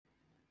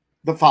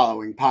The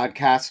following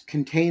podcast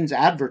contains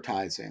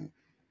advertising.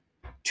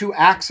 To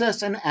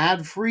access an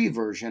ad-free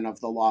version of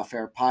the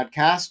Lawfare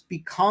podcast,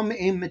 become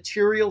a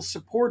material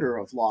supporter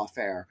of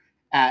Lawfare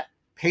at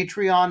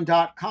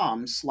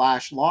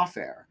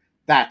patreon.com/lawfare.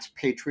 That's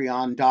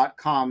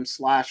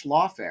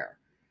patreon.com/lawfare.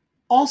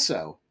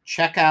 Also,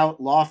 check out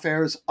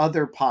Lawfare's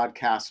other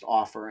podcast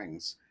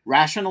offerings: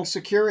 Rational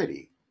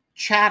Security,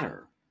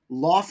 Chatter,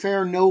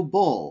 Lawfare No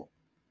Bull,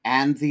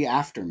 and The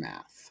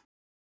Aftermath.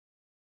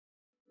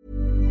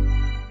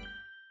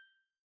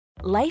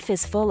 Life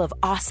is full of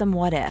awesome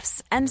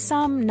what-ifs, and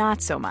some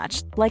not so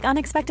much, like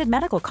unexpected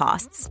medical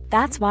costs.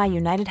 That's why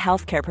United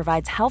Healthcare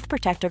provides Health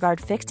Protector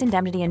Guard fixed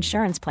indemnity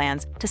insurance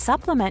plans to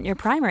supplement your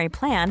primary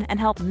plan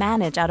and help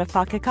manage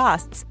out-of-pocket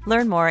costs.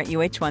 Learn more at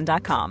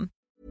uh1.com.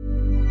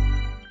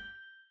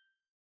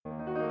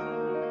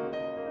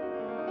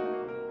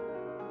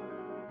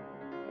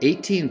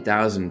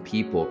 18,000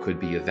 people could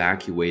be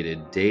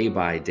evacuated day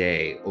by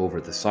day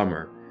over the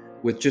summer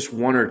with just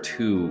one or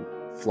two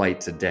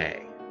flights a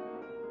day.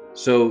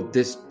 So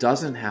this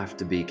doesn't have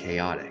to be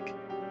chaotic.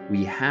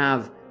 We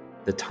have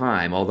the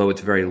time, although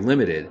it's very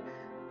limited,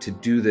 to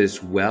do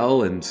this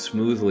well and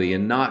smoothly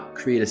and not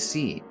create a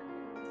scene.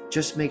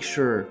 Just make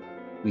sure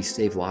we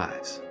save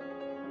lives.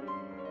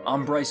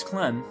 I'm Bryce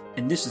Clem,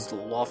 and this is the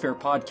Lawfare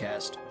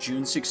Podcast,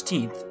 June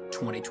 16th,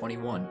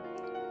 2021.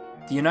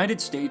 The United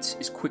States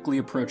is quickly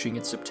approaching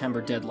its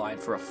September deadline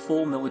for a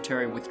full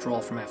military withdrawal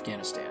from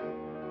Afghanistan.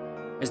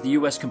 As the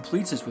U.S.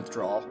 completes its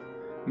withdrawal,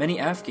 many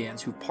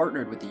Afghans who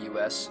partnered with the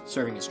U.S.,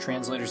 serving as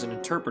translators and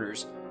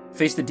interpreters,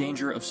 face the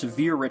danger of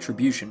severe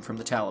retribution from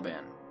the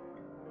Taliban.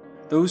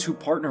 Those who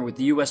partner with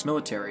the U.S.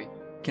 military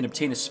can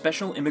obtain a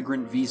Special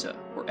Immigrant Visa,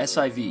 or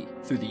SIV,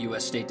 through the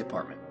U.S. State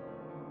Department.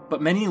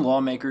 But many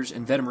lawmakers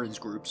and veterans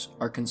groups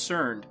are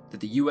concerned that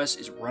the U.S.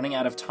 is running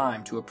out of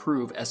time to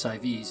approve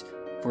SIVs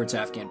for its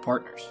Afghan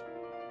partners.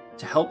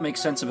 To help make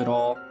sense of it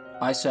all,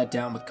 I sat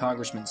down with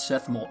Congressman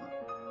Seth Moulton,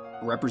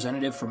 a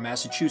representative from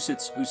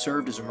Massachusetts who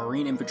served as a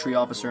Marine infantry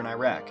officer in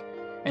Iraq,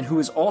 and who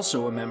is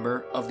also a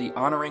member of the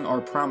Honoring Our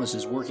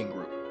Promises Working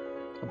Group,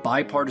 a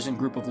bipartisan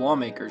group of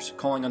lawmakers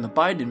calling on the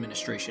Biden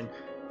administration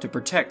to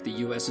protect the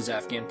U.S.'s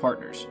Afghan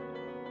partners.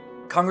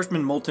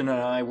 Congressman Moulton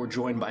and I were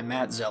joined by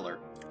Matt Zeller,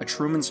 a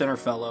Truman Center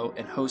Fellow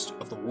and host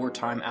of the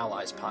Wartime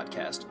Allies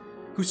podcast,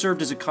 who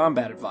served as a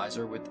combat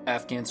advisor with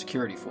Afghan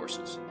security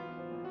forces.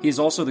 He is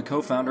also the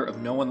co-founder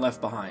of No One Left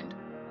Behind,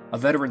 a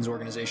veterans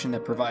organization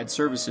that provides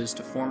services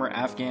to former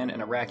Afghan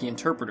and Iraqi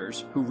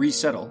interpreters who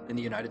resettle in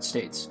the United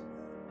States.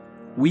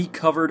 We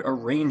covered a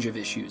range of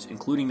issues,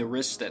 including the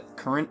risks that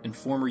current and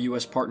former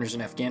U.S. partners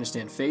in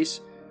Afghanistan face,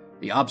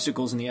 the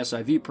obstacles in the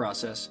SIV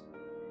process,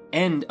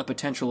 and a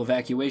potential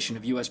evacuation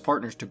of U.S.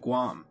 partners to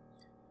Guam.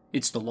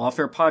 It's the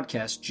Lawfare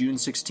Podcast, June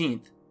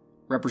 16th,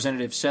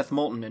 Representative Seth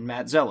Moulton and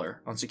Matt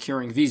Zeller on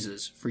securing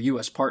visas for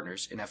U.S.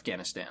 partners in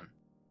Afghanistan.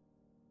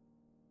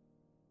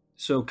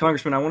 So,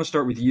 Congressman, I want to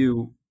start with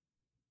you.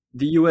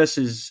 The U.S.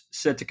 is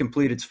set to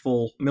complete its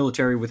full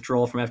military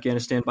withdrawal from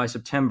Afghanistan by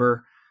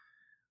September.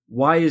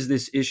 Why is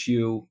this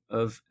issue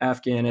of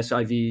Afghan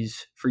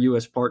SIVs for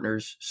U.S.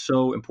 partners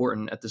so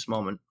important at this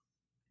moment?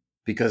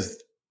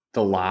 Because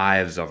the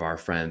lives of our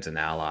friends and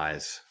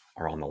allies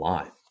are on the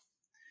line.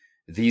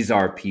 These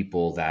are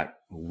people that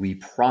we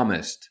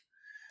promised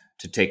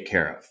to take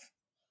care of.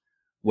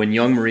 When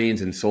young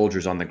Marines and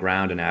soldiers on the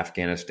ground in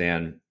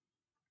Afghanistan,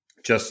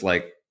 just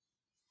like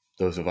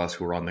those of us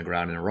who were on the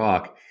ground in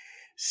Iraq,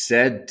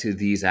 said to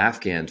these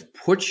Afghans,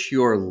 put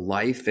your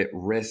life at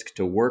risk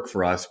to work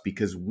for us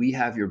because we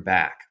have your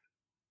back.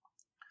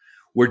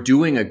 We're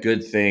doing a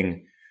good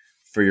thing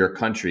for your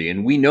country.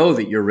 And we know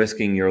that you're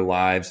risking your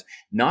lives,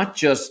 not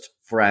just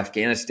for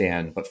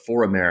Afghanistan, but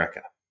for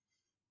America.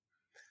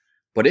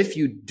 But if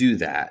you do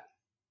that,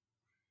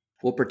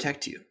 we'll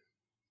protect you.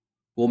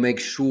 We'll make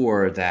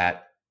sure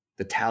that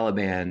the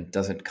Taliban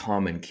doesn't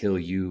come and kill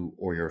you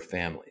or your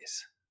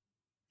families.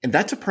 And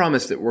that's a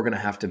promise that we're going to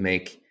have to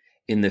make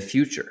in the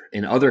future,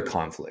 in other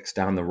conflicts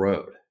down the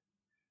road.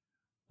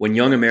 When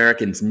young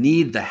Americans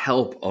need the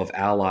help of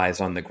allies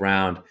on the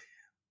ground,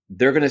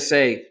 they're going to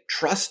say,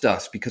 trust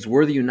us because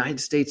we're the United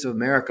States of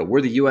America.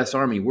 We're the U.S.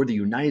 Army. We're the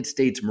United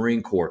States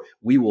Marine Corps.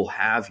 We will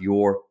have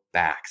your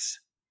backs.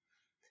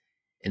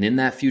 And in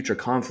that future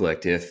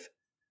conflict, if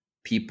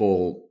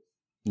people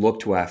look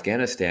to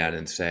Afghanistan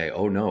and say,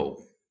 oh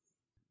no,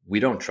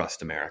 we don't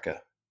trust America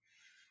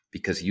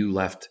because you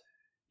left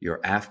your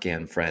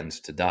Afghan friends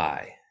to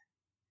die,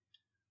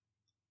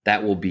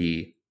 that will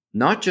be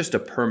not just a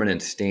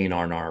permanent stain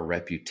on our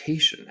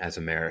reputation as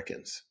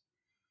Americans.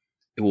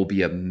 It will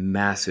be a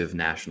massive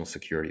national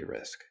security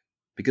risk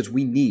because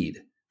we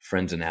need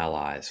friends and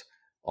allies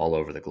all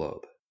over the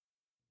globe.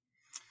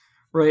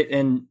 Right.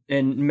 And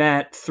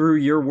Matt, through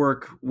your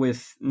work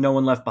with No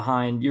One Left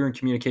Behind, you're in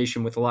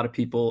communication with a lot of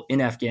people in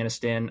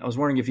Afghanistan. I was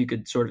wondering if you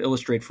could sort of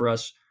illustrate for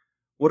us,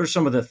 what are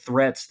some of the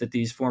threats that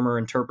these former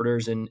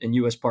interpreters and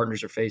U.S.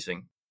 partners are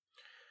facing?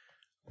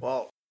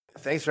 Well,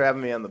 thanks for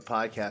having me on the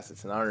podcast.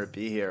 It's an honor to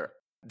be here.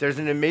 There's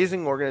an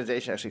amazing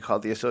organization actually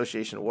called the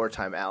Association of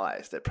Wartime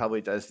Allies that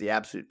probably does the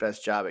absolute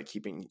best job at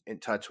keeping in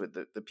touch with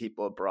the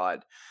people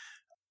abroad.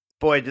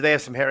 Boy, do they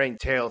have some harrowing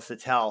tales to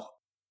tell.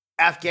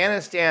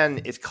 Afghanistan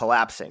is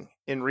collapsing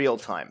in real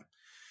time.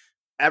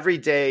 Every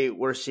day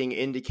we're seeing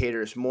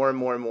indicators more and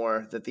more and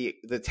more that the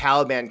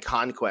Taliban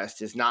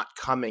conquest is not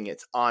coming,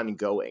 it's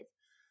ongoing.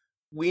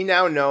 We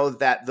now know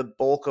that the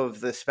bulk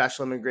of the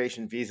special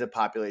immigration visa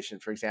population,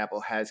 for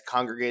example, has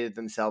congregated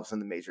themselves in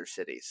the major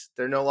cities.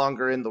 They're no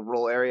longer in the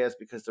rural areas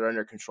because they're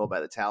under control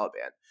by the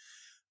Taliban.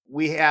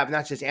 We have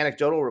not just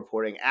anecdotal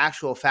reporting,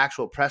 actual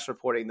factual press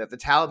reporting that the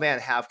Taliban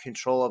have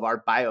control of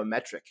our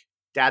biometric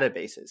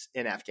databases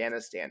in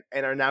Afghanistan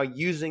and are now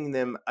using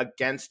them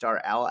against our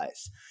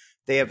allies.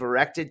 They have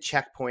erected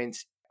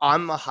checkpoints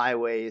on the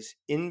highways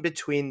in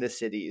between the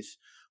cities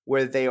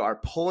where they are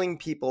pulling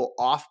people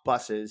off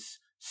buses,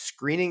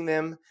 screening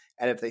them,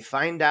 and if they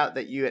find out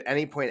that you at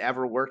any point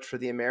ever worked for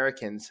the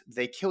Americans,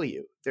 they kill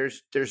you.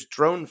 There's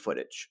drone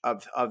footage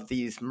of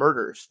these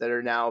murders that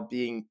are now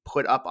being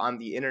put up on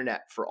the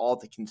internet for all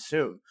to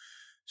consume.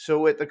 So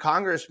what the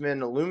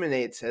congressman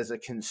illuminates as a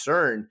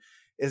concern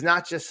is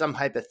not just some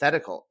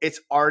hypothetical. It's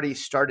already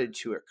started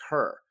to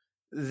occur.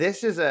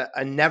 This is a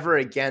never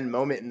again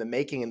moment in the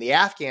making, and the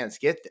Afghans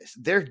get this.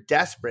 They're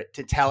desperate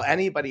to tell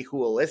anybody who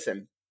will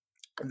listen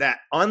that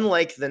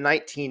unlike the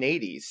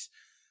 1980s,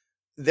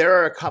 there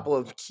are a couple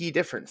of key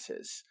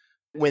differences.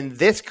 When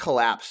this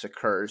collapse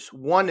occurs,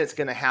 one, it's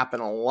going to happen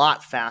a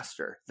lot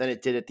faster than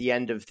it did at the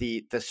end of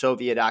the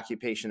Soviet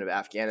occupation of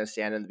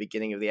Afghanistan and the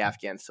beginning of the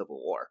Afghan Civil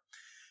War.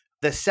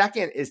 The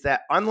second is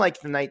that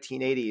unlike the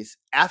 1980s,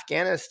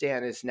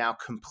 Afghanistan is now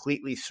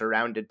completely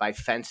surrounded by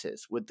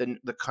fences with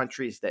the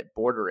countries that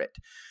border it.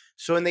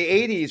 So in the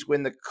 80s,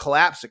 when the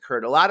collapse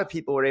occurred, a lot of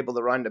people were able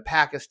to run to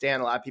Pakistan.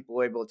 A lot of people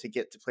were able to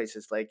get to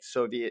places like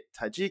Soviet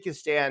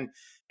Tajikistan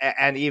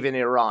and even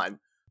Iran.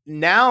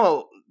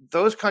 Now,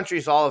 those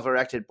countries all have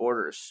erected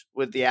borders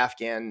with the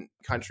Afghan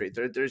country.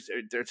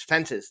 There's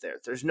fences there.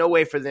 There's no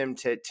way for them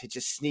to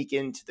just sneak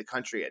into the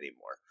country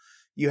anymore.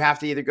 You have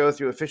to either go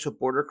through official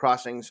border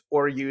crossings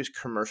or use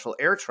commercial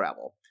air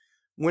travel.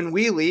 When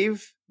we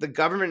leave, the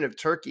government of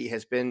Turkey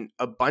has been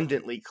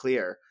abundantly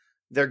clear.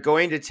 They're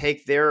going to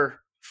take their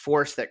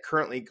force that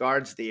currently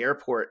guards the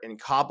airport in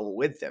Kabul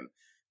with them.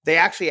 They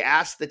actually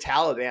asked the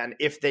Taliban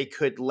if they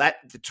could let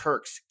the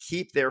Turks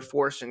keep their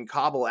force in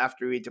Kabul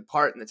after we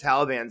depart, and the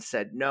Taliban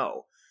said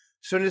no.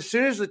 So as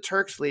soon as the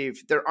Turks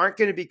leave, there aren't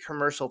going to be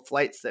commercial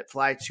flights that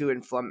fly to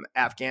and from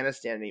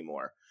Afghanistan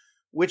anymore,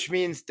 which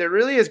means there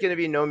really is going to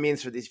be no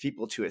means for these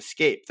people to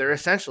escape. They're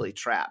essentially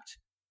trapped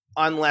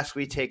unless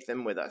we take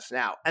them with us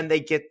now. And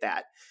they get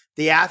that.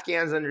 The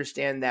Afghans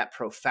understand that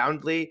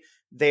profoundly.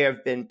 They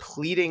have been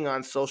pleading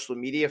on social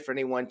media for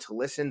anyone to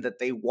listen that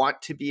they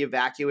want to be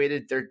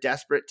evacuated. They're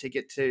desperate to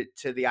get to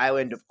the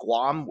island of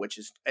Guam, which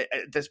is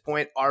at this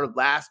point our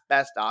last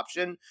best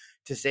option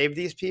to save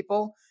these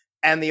people.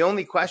 And the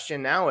only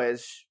question now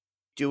is,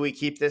 do we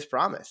keep this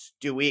promise?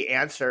 Do we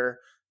answer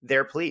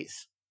their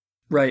pleas?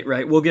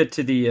 Right. We'll get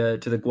to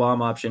the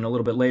Guam option a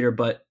little bit later,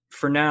 but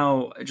for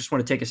now, I just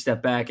want to take a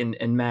step back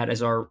and Matt,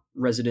 as our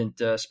resident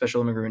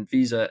special immigrant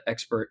visa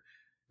expert,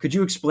 could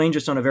you explain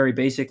just on a very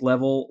basic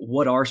level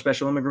what are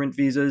special immigrant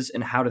visas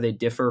and how do they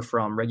differ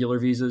from regular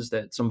visas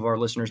that some of our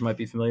listeners might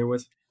be familiar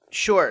with?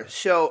 Sure.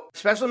 So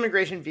special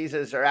immigration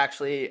visas are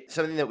actually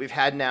something that we've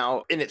had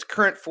now in its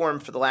current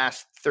form for the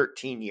last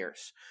 13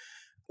 years.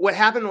 What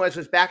happened was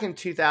back in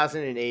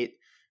 2008,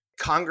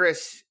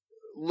 Congress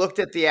looked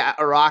at the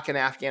Iraq and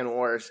Afghan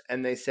wars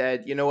and they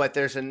said, you know what,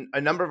 there's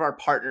a number of our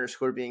partners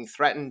who are being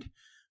threatened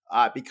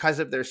because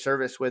of their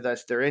service with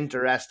us. They're in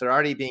duress. They're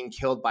already being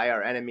killed by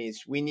our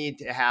enemies. We need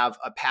to have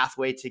a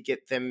pathway to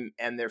get them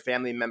and their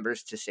family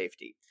members to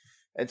safety.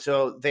 And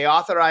so they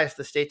authorized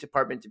the State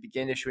Department to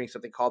begin issuing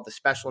something called the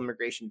special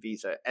immigration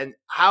visa. And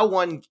how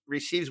one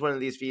receives one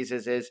of these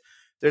visas is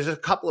there's a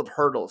couple of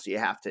hurdles you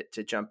have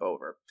to jump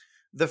over.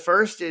 The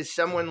first is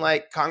someone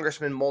like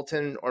Congressman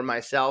Moulton or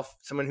myself,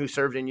 someone who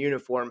served in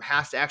uniform,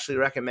 has to actually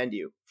recommend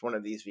you for one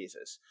of these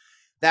visas.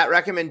 That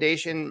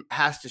recommendation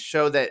has to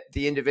show that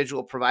the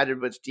individual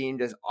provided what's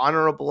deemed as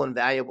honorable and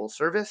valuable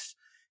service,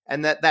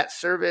 and that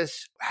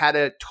service had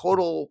a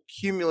total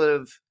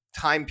cumulative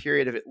time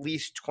period of at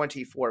least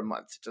 24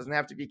 months. It doesn't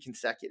have to be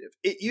consecutive.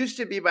 It used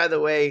to be, by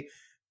the way,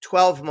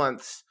 12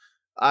 months.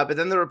 But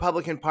then the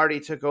Republican Party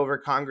took over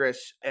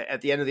Congress at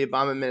the end of the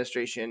Obama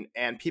administration,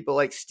 and people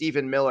like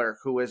Stephen Miller,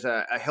 who was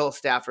a Hill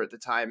staffer at the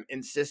time,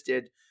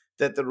 insisted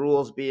that the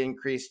rules be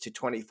increased to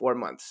 24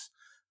 months.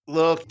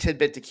 Little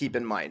tidbit to keep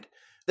in mind.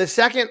 The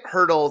second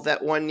hurdle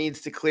that one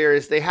needs to clear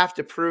is they have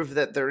to prove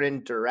that they're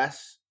in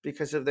duress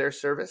because of their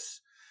service.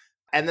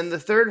 And then the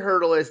third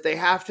hurdle is they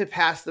have to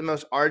pass the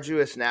most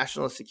arduous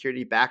national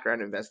security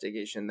background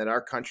investigation that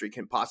our country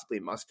can possibly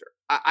muster.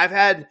 I've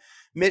had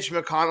Mitch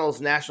McConnell's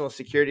national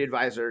security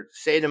advisor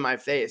say to my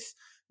face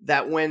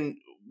that when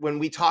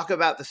we talk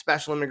about the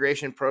special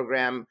immigration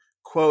program,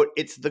 quote,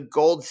 it's the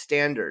gold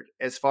standard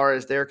as far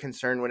as they're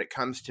concerned when it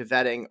comes to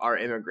vetting our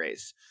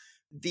immigrants.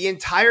 the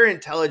entire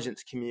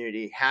intelligence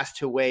community has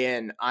to weigh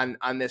in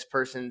on this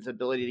person's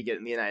ability to get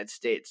in the United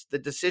States. The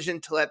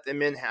decision to let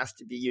them in has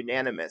to be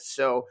unanimous.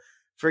 So,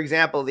 for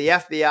example, the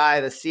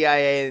FBI, the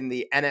CIA, and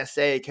the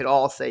NSA could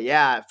all say,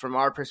 yeah, from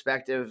our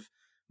perspective,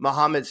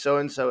 Mohammed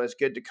so-and-so is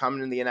good to come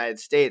into the United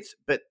States.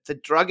 But the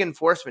Drug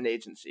Enforcement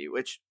Agency,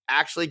 which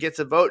actually gets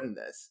a vote in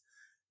this,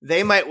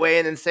 they might weigh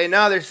in and say,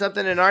 no, there's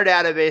something in our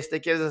database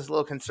that gives us a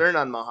little concern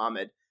on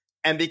Mohammed.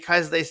 And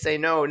because they say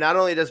no, not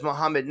only does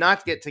Mohammed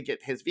not get to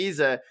get his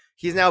visa,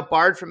 he's now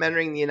barred from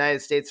entering the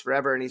United States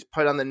forever, and he's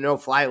put on the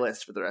no-fly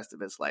list for the rest of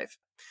his life.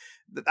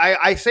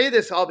 I say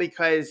this all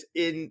because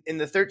in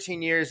the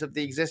 13 years of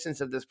the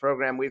existence of this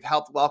program, we've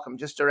helped welcome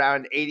just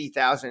around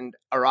 80,000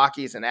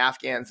 Iraqis and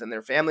Afghans and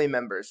their family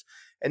members.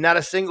 And not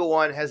a single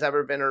one has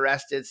ever been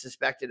arrested,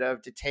 suspected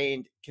of,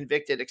 detained,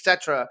 convicted,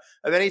 etc.,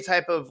 of any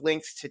type of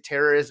links to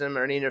terrorism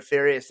or any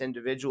nefarious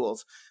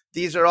individuals.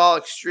 These are all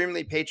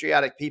extremely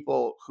patriotic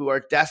people who are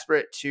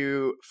desperate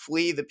to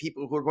flee the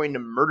people who are going to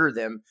murder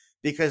them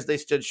because they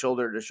stood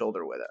shoulder to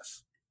shoulder with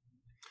us.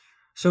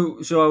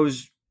 So I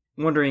was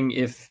wondering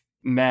if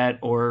Matt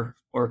or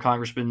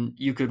Congressman,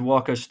 you could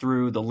walk us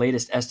through the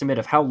latest estimate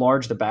of how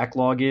large the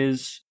backlog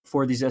is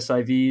for these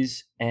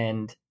SIVs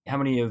and how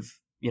many of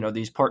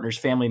these partners'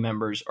 family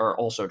members are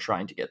also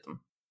trying to get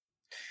them.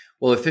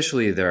 Well,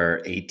 officially, there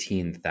are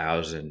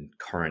 18,000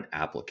 current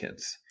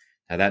applicants.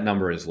 Now, that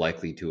number is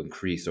likely to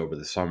increase over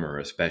the summer,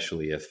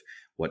 especially if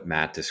what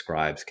Matt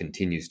describes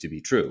continues to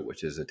be true,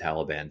 which is the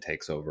Taliban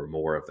takes over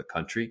more of the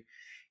country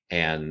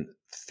and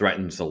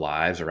threatens the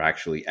lives or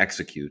actually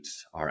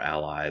executes our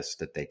allies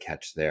that they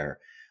catch there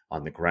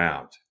on the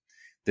ground.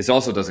 This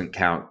also doesn't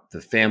count the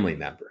family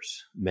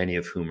members, many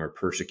of whom are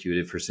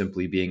persecuted for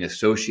simply being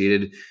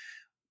associated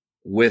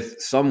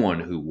with someone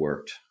who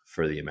worked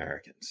for the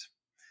Americans.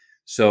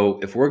 So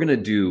if we're going to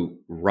do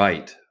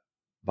right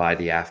by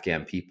the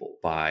Afghan people,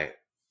 by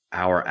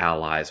our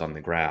allies on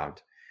the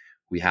ground,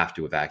 we have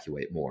to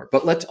evacuate more.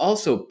 But let's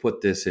also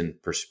put this in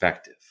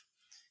perspective.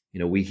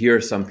 We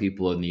hear some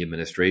people in the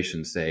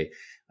administration say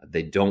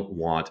they don't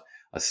want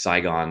a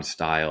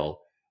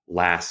Saigon-style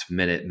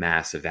last-minute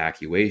mass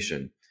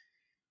evacuation.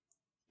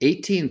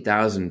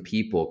 18,000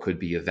 people could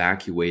be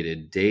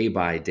evacuated day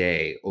by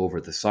day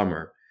over the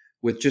summer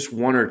with just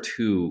 1 or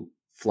 2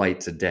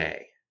 flights a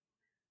day.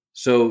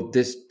 So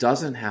this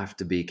doesn't have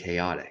to be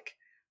chaotic.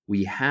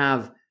 We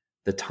have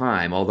the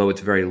time, although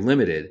it's very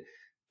limited,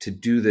 to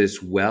do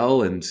this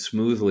well and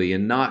smoothly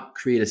and not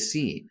create a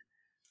scene.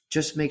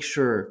 Just make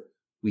sure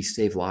we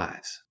save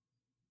lives.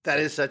 That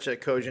is such a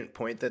cogent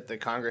point that the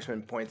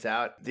congressman points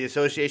out. The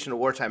Association of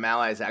Wartime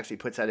Allies actually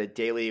puts out a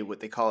daily, what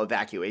they call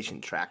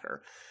evacuation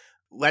tracker.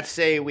 Let's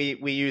say we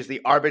use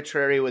the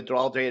arbitrary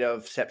withdrawal date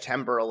of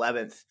September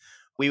 11th.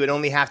 We would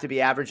only have to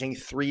be averaging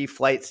 3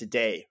 flights a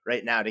day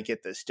right now to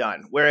get this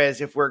done.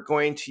 Whereas if we're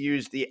going to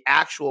use the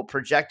actual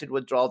projected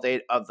withdrawal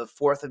date of the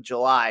 4th of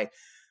July,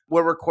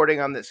 we're recording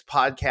on this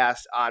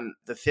podcast on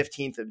the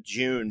 15th of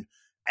June.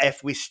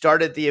 If we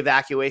started the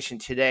evacuation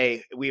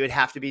today, we would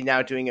have to be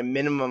now doing a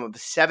minimum of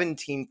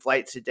 17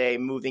 flights a day,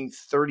 moving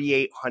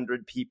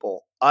 3,800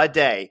 people a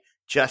day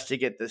just to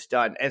get this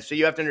done. And so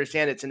you have to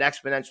understand it's an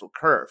exponential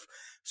curve.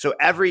 So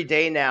every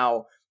day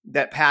now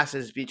that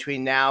passes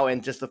between now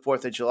and just the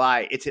 4th of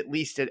July, it's at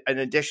least an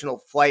additional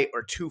flight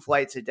or 2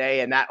 flights a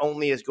day. And that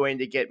only is going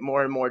to get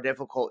more and more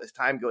difficult as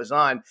time goes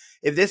on.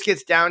 If this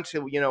gets down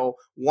to,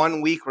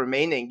 1 week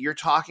remaining, you're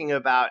talking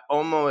about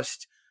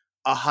almost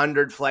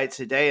 100 flights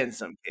a day in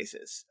some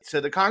cases. So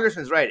the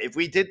congressman's right. If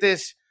we did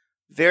this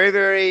very,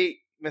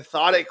 very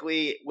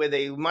methodically with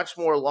a much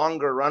more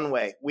longer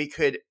runway, we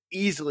could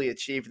easily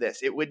achieve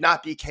this. It would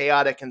not be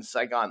chaotic and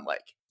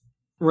Saigon-like.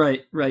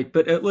 Right.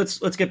 But let's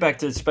get back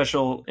to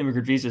special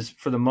immigrant visas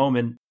for the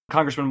moment.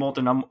 Congressman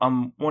Moulton,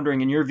 I'm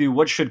wondering, in your view,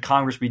 what should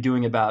Congress be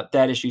doing about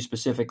that issue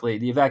specifically?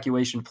 The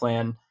evacuation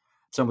plan,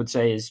 some would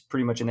say, is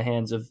pretty much in the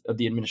hands of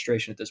the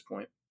administration at this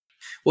point.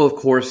 Well, of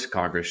course,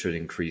 Congress should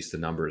increase the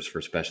numbers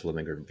for special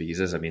immigrant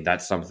visas. I mean,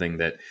 that's something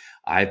that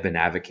I've been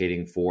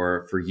advocating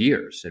for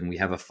years, and we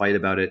have a fight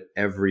about it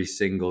every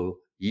single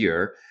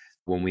year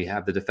when we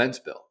have the defense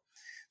bill.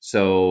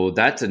 So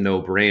that's a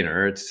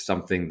no-brainer. It's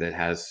something that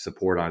has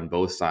support on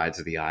both sides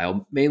of the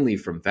aisle, mainly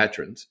from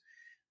veterans.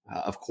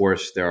 Of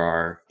course, there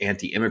are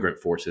anti-immigrant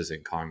forces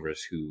in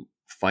Congress who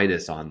fight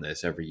us on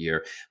this every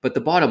year. But the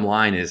bottom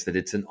line is that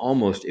it's an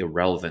almost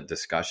irrelevant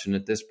discussion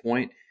at this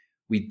point.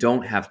 We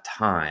don't have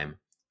time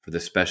for the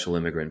special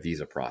immigrant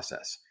visa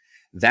process.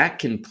 That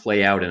can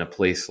play out in a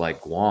place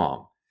like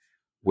Guam,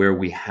 where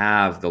we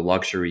have the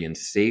luxury and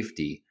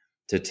safety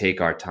to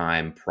take our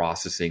time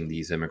processing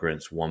these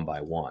immigrants one by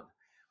one.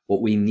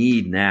 What we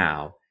need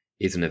now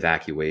is an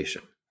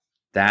evacuation.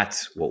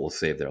 That's what will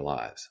save their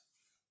lives.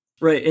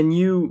 Right. And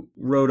you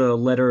wrote a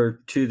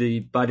letter to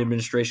the Biden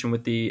administration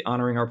with the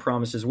Honoring Our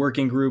Promises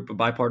Working Group, a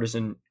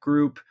bipartisan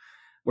group,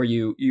 where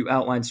you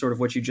outlined sort of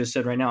what you just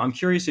said right now. I'm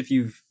curious if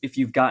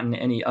you've gotten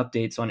any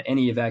updates on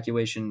any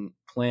evacuation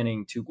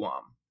planning to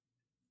Guam.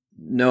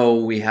 No,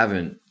 we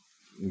haven't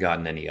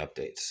gotten any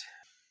updates.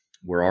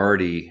 We're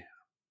already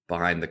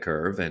behind the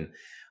curve. And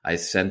I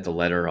sent the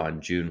letter on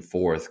June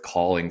 4th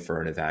calling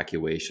for an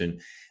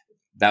evacuation.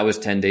 That was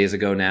 10 days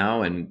ago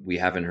now, and we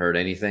haven't heard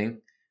anything.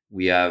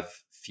 We have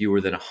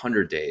fewer than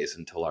 100 days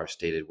until our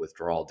stated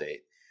withdrawal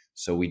date.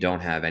 So we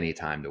don't have any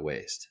time to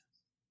waste.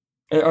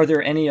 Are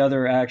there any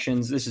other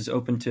actions? This is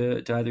open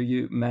to either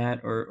you,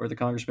 Matt, or the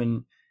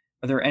congressman.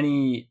 Are there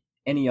any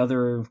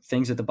other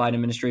things that the Biden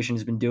administration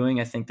has been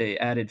doing? I think they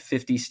added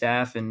 50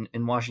 staff in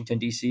Washington,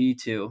 D.C.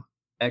 to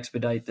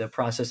expedite the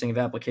processing of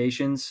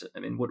applications.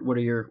 I mean, what are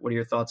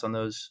your thoughts on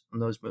those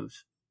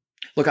moves?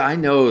 Look, I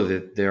know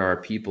that there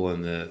are people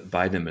in the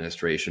Biden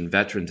administration,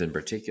 veterans in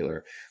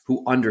particular,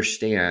 who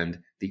understand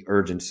the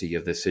urgency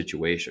of this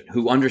situation,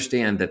 who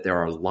understand that there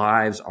are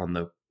lives on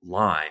the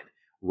line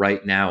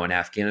right now in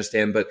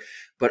Afghanistan,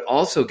 but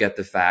also get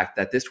the fact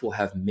that this will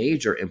have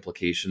major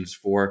implications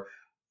for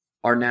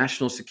our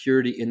national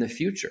security in the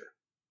future,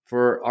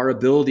 for our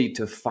ability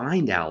to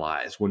find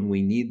allies when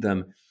we need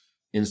them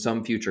in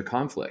some future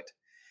conflict.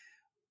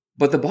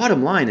 But the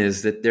bottom line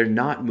is that they're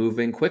not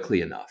moving quickly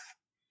enough.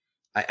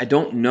 I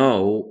don't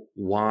know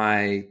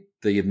why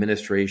the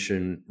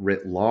administration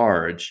writ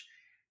large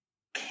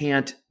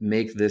can't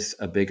make this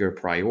a bigger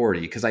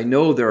priority, because I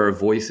know there are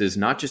voices,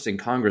 not just in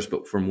Congress,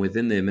 but from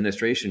within the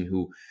administration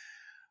who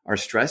are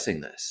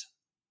stressing this.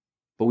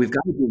 But we've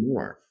got to do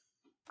more.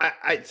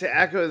 To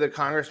echo the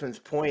congressman's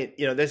point,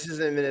 this is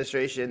an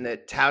administration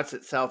that touts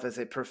itself as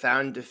a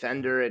profound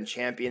defender and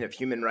champion of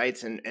human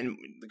rights. And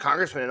the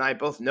congressman and I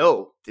both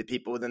know the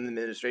people within the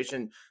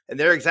administration, and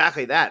they're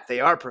exactly that. They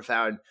are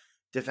profound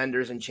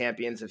defenders and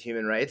champions of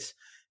human rights.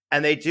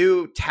 And they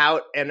do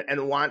tout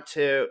and want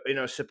to,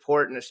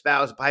 support and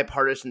espouse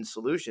bipartisan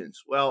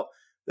solutions. Well,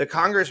 the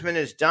congressman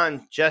has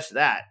done just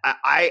that.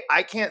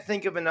 I can't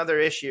think of another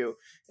issue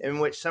in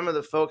which some of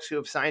the folks who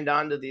have signed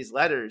on to these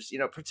letters,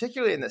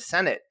 particularly in the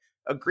Senate,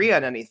 agree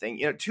on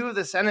anything. Two of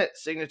the Senate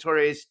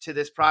signatories to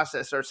this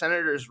process are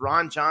Senators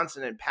Ron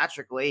Johnson and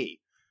Patrick Leahy.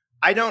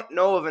 I don't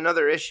know of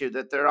another issue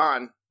that they're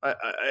on,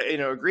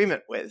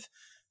 agreement with.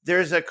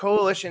 There's a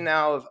coalition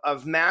now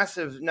of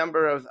massive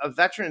number of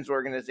veterans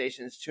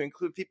organizations, to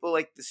include people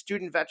like the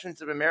Student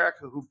Veterans of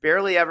America, who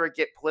barely ever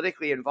get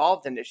politically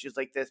involved in issues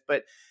like this.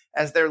 But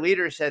as their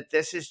leader said,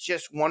 this is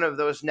just one of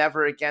those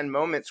never again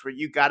moments where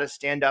you got to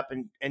stand up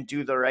and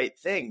do the right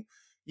thing.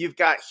 You've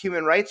got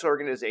human rights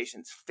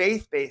organizations,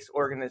 faith-based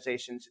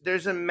organizations.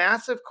 There's a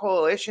massive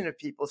coalition of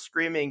people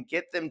screaming,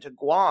 get them to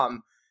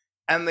Guam.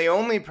 And the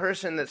only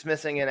person that's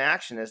missing in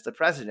action is the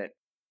president.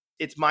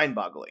 It's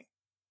mind-boggling.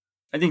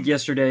 I think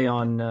yesterday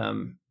on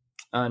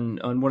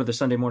one of the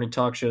Sunday morning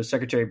talk shows,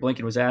 Secretary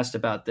Blinken was asked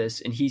about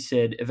this, and he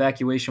said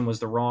evacuation was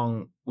the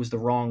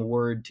wrong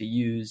word to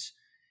use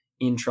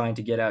in trying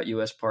to get out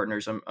U.S.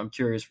 partners. I'm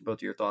curious for both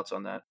of your thoughts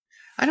on that.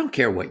 I don't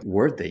care what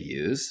word they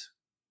use.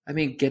 I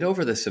mean, get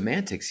over the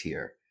semantics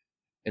here.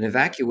 An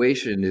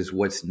evacuation is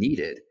what's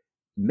needed.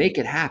 Make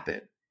it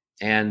happen,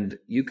 and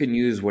you can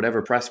use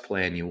whatever press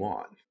plan you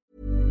want.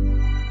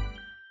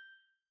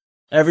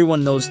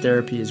 Everyone knows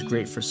therapy is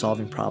great for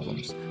solving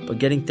problems, but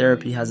getting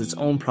therapy has its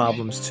own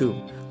problems too,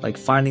 like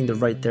finding the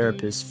right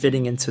therapist,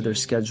 fitting into their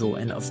schedule,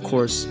 and of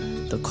course,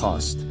 the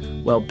cost.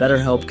 Well,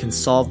 BetterHelp can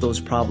solve those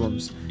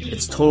problems.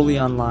 It's totally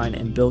online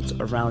and built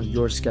around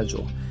your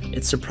schedule.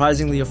 It's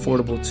surprisingly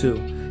affordable too.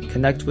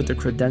 Connect with a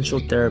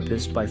credentialed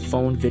therapist by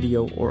phone,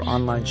 video, or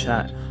online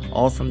chat,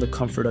 all from the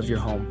comfort of your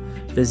home.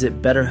 Visit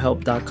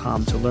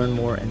BetterHelp.com to learn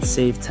more and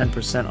save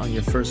 10% on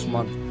your first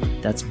month.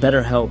 That's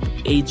BetterHelp,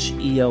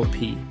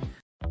 H-E-L-P.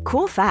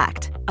 Cool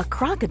fact, a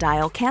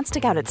crocodile can't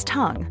stick out its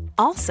tongue.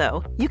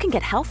 Also, you can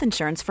get health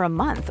insurance for a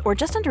month or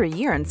just under a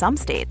year in some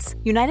states.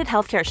 United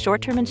Healthcare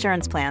short-term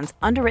insurance plans,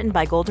 underwritten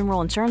by Golden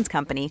Rule Insurance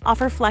Company,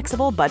 offer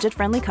flexible,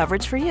 budget-friendly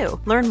coverage for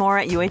you. Learn more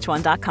at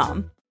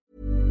uh1.com.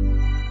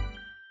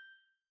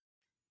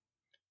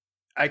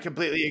 I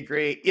completely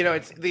agree.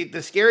 It's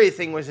the scary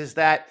thing is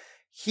that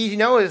he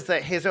knows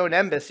that his own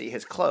embassy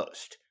has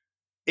closed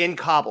in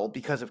Kabul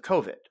because of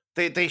COVID.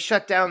 They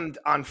shut down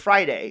on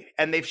Friday,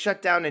 and they've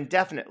shut down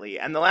indefinitely.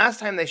 And the last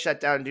time they shut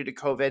down due to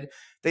COVID,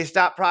 they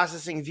stopped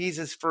processing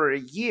visas for a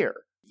year.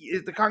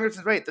 The Congress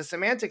is right. The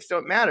semantics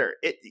don't matter.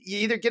 You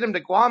either get them to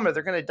Guam or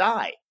they're going to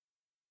die.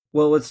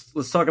 Well,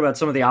 let's talk about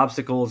some of the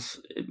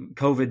obstacles,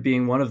 COVID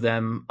being one of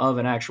them, of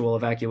an actual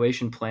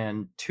evacuation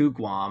plan to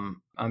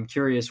Guam. I'm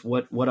curious,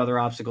 what other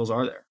obstacles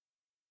are there?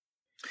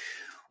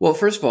 Well,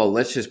 first of all,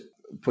 let's just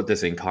put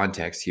this in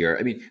context here.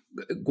 I mean,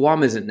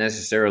 Guam isn't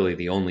necessarily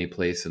the only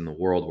place in the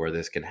world where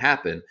this can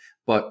happen,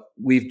 but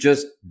we've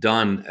just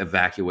done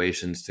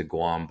evacuations to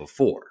Guam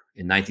before.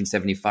 In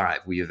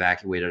 1975, we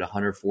evacuated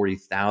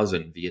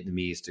 140,000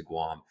 Vietnamese to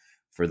Guam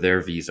for their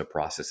visa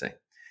processing.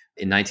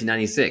 In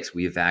 1996,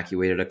 we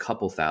evacuated a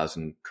couple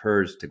thousand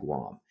Kurds to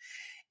Guam.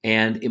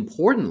 And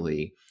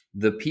importantly,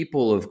 the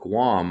people of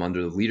Guam,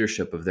 under the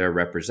leadership of their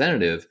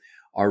representative,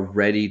 are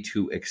ready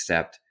to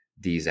accept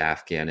these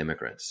Afghan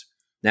immigrants.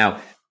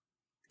 Now,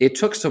 it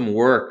took some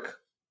work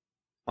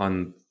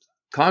on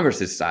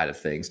Congress's side of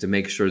things to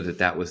make sure that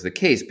that was the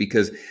case,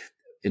 because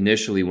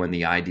initially, when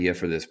the idea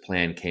for this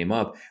plan came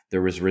up,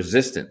 there was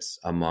resistance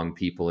among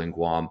people in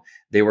Guam.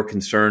 They were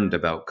concerned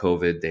about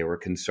COVID. They were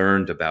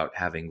concerned about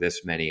having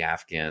this many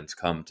Afghans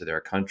come to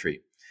their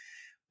country.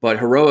 But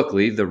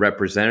heroically, the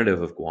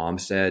representative of Guam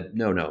said,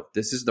 no,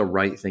 this is the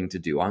right thing to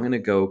do. I'm going to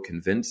go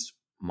convince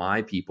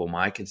my people,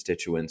 my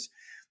constituents,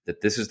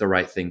 that this is the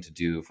right thing to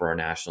do for our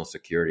national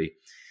security.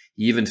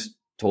 He even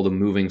told a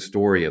moving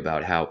story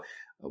about how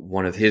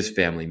one of his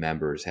family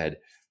members had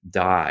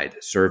died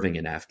serving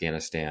in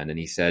Afghanistan. And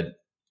he said,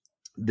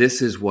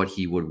 this is what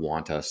he would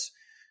want us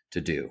to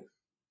do.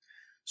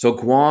 So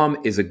Guam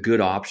is a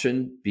good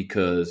option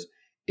because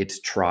it's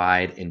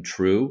tried and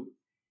true.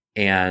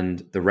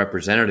 And the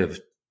representative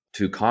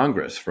to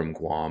Congress from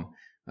Guam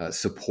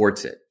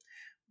supports it.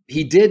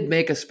 He did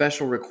make a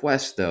special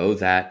request, though,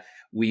 that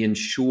we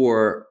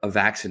ensure a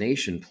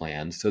vaccination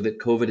plan so that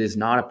COVID is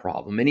not a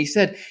problem. And he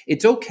said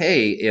it's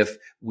okay if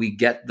we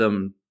get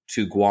them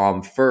to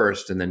Guam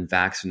first and then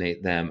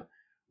vaccinate them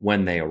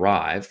when they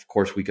arrive. Of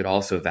course, we could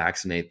also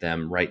vaccinate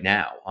them right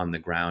now on the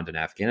ground in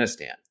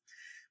Afghanistan.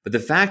 But the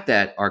fact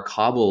that our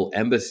Kabul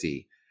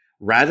embassy,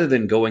 rather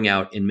than going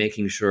out and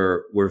making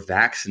sure we're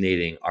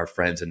vaccinating our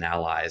friends and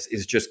allies,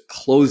 is just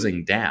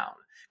closing down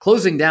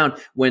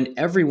when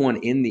everyone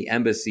in the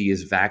embassy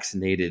is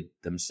vaccinated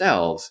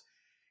themselves,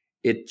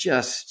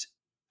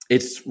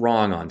 it's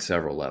wrong on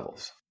several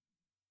levels.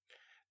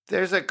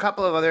 There's a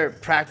couple of other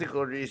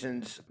practical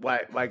reasons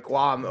why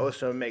Guam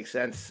also makes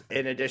sense,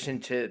 in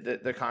addition to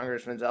the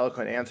congressman's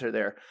eloquent answer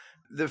there.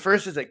 The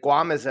first is that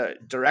Guam is a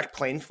direct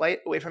plane flight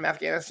away from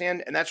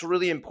Afghanistan, and that's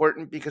really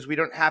important because we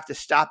don't have to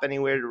stop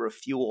anywhere to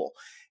refuel.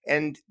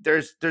 And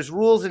there's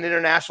rules in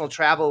international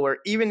travel where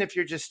even if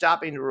you're just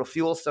stopping to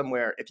refuel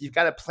somewhere, if you've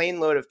got a plane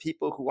load of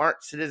people who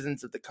aren't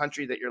citizens of the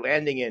country that you're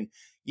landing in,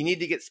 you need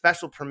to get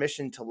special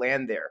permission to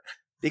land there.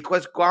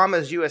 Because Guam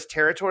is U.S.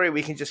 territory,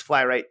 we can just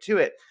fly right to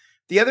it.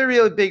 The other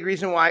really big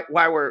reason why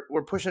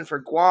we're pushing for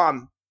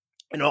Guam,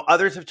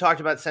 others have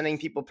talked about sending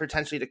people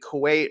potentially to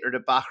Kuwait or to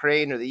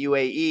Bahrain or the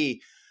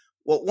UAE.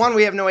 Well, one,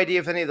 we have no idea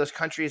if any of those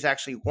countries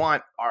actually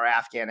want our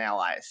Afghan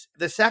allies.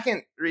 The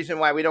second reason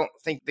why we don't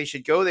think they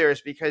should go there is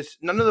because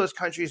none of those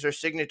countries are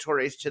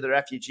signatories to the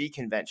Refugee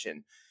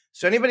Convention.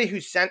 So anybody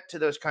who's sent to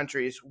those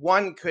countries,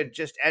 one, could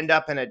just end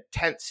up in a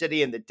tent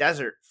city in the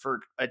desert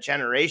for a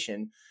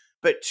generation.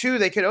 But two,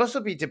 they could also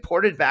be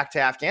deported back to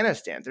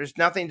Afghanistan. There's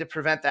nothing to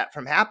prevent that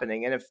from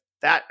happening. And if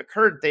that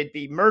occurred, they'd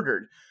be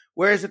murdered.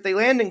 Whereas if they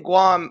land in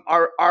Guam,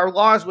 our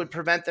laws would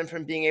prevent them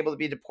from being able to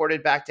be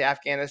deported back to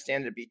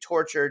Afghanistan to be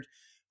tortured.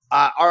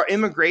 Our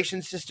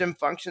immigration system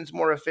functions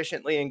more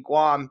efficiently in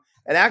Guam.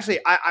 And actually,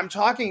 I'm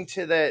talking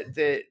to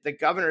the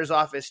governor's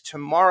office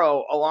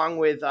tomorrow,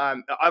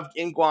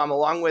 in Guam,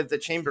 along with the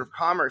Chamber of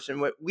Commerce. And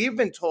what we've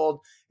been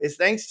told is,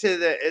 thanks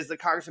to as the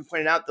congressman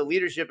pointed out, the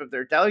leadership of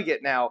their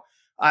delegate now,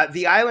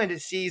 the island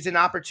has seized an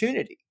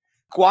opportunity.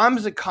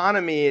 Guam's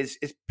economy is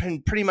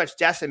been pretty much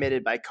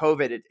decimated by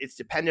COVID. It's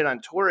dependent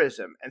on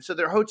tourism. And so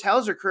their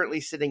hotels are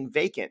currently sitting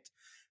vacant.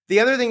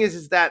 The other thing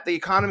is that the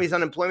economy's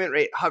unemployment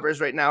rate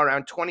hovers right now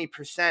around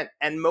 20%,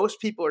 and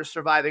most people are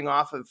surviving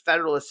off of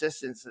federal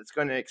assistance that's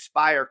going to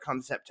expire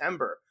come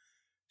September.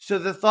 So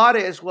the thought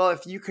is, well,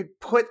 if you could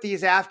put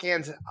these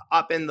Afghans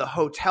up in the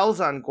hotels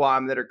on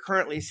Guam that are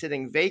currently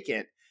sitting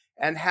vacant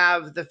and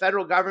have the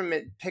federal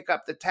government pick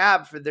up the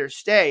tab for their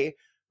stay,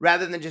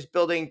 rather than just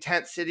building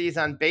tent cities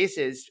on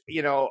bases,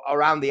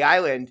 around the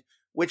island,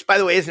 which, by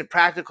the way, isn't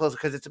practical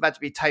because it's about to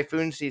be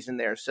typhoon season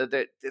there. So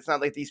that it's not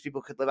like these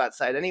people could live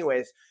outside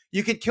anyways.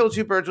 You could kill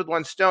two birds with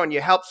one stone. You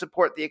help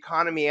support the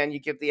economy and you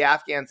give the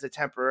Afghans a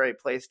temporary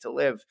place to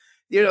live.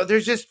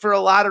 There's just, for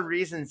a lot of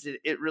reasons,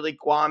 it really,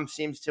 Guam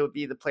seems to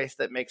be the place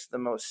that makes the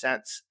most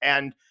sense.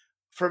 And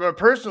from a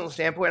personal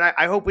standpoint,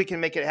 I hope we can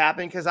make it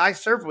happen because I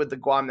served with the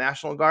Guam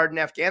National Guard in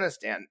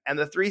Afghanistan, and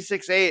the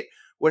 368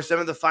 were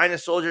some of the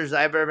finest soldiers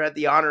I've ever had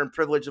the honor and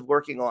privilege of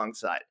working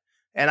alongside.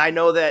 And I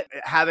know that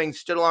having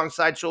stood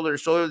alongside shoulder to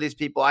shoulder with these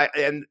people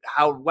and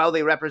how well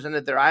they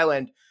represented their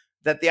island,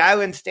 that the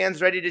island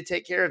stands ready to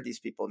take care of these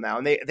people now,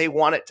 and they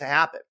want it to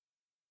happen.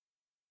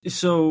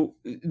 So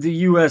the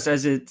U.S.,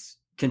 as it's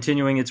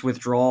continuing its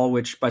withdrawal,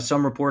 which by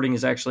some reporting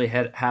is actually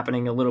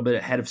happening a little bit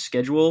ahead of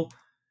schedule,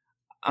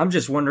 I'm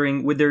just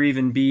wondering, would there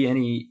even be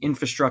any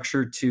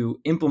infrastructure to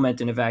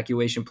implement an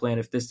evacuation plan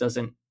if this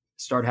doesn't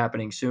start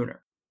happening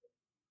sooner?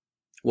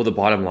 Well, the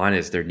bottom line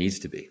is there needs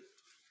to be,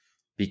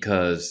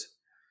 because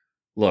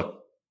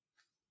look,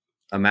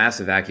 a mass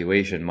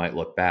evacuation might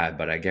look bad,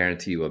 but I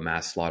guarantee you a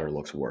mass slaughter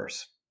looks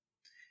worse.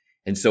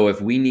 And so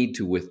if we need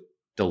to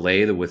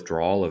delay the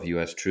withdrawal of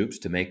U.S. troops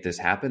to make this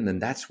happen, then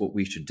that's what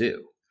we should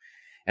do.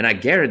 And I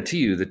guarantee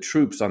you the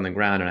troops on the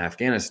ground in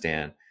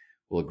Afghanistan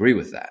will agree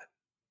with that.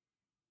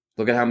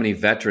 Look at how many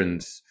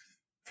veterans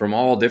from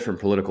all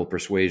different political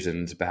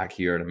persuasions back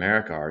here in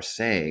America are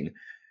saying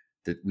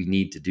that we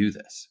need to do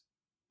this.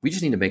 We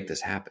just need to make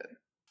this happen.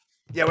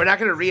 Yeah, we're not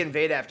going to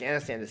reinvade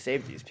Afghanistan to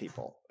save these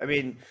people. I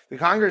mean, the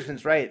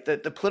congressman's right.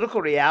 The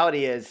political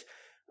reality is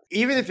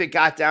even if it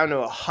got down to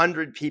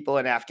 100 people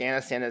in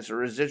Afghanistan as a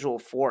residual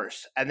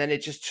force, and then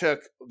it just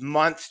took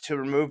months to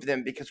remove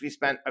them because we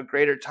spent a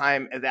greater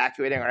time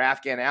evacuating our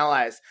Afghan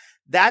allies,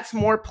 that's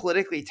more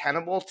politically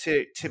tenable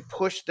to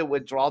push the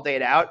withdrawal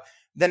date out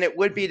than it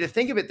would be to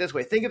think of it this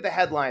way. Think of the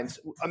headlines.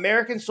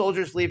 American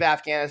soldiers leave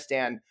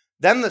Afghanistan,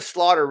 then the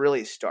slaughter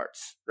really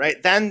starts,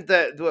 right? Then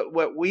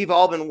what we've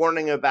all been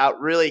warning about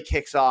really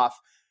kicks off.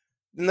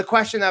 And the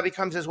question now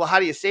becomes is, well, how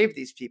do you save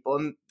these people?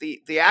 And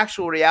the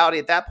actual reality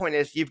at that point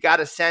is you've got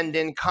to send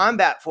in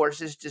combat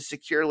forces to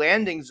secure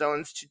landing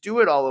zones to do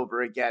it all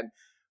over again,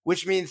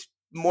 which means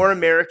more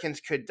Americans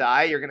could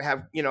die. You're going to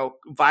have,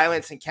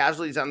 violence and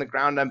casualties on the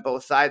ground on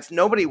both sides.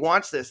 Nobody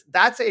wants this.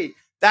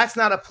 That's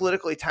not a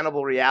politically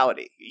tenable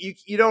reality.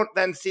 You don't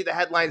then see the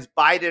headlines,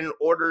 Biden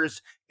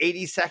orders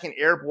 82nd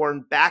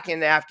Airborne back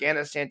into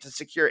Afghanistan to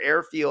secure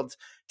airfields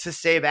to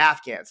save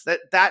Afghans.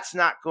 That's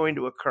not going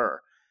to occur.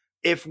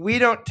 If we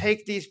don't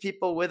take these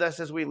people with us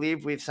as we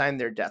leave, we've signed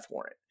their death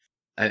warrant.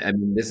 I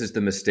mean, this is the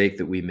mistake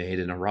that we made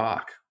in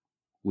Iraq.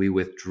 We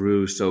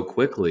withdrew so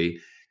quickly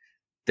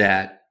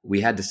that we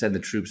had to send the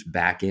troops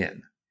back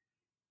in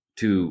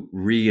to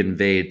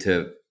re-invade,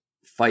 to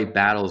fight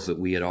battles that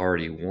we had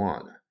already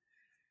won.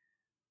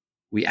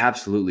 We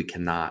absolutely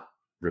cannot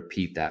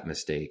repeat that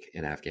mistake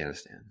in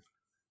Afghanistan.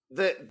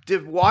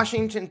 The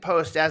Washington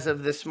Post, as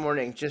of this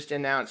morning, just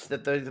announced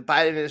that the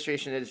Biden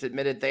administration has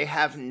admitted they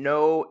have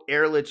no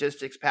air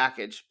logistics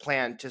package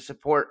planned to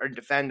support or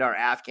defend our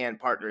Afghan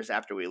partners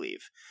after we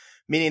leave,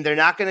 meaning they're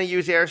not going to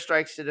use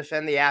airstrikes to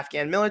defend the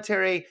Afghan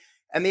military.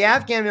 And the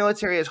Afghan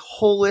military is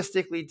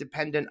holistically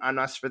dependent on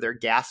us for their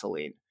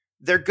gasoline.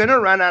 They're going to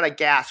run out of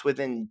gas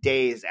within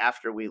days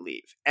after we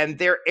leave. And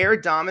their air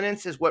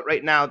dominance is what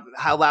right now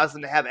allows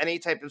them to have any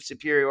type of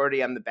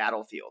superiority on the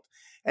battlefield.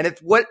 And if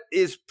what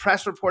is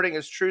press reporting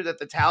is true, that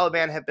the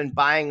Taliban have been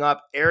buying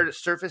up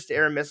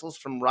surface-to-air missiles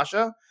from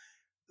Russia,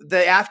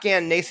 the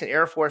Afghan nascent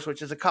Air Force,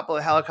 which is a couple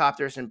of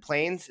helicopters and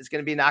planes, is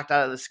going to be knocked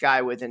out of the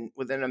sky within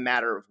a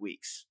matter of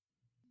weeks.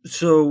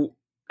 So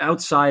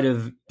outside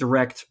of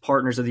direct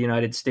partners of the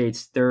United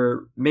States,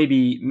 there may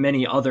be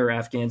many other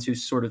Afghans who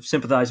sort of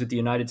sympathize with the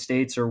United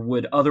States or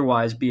would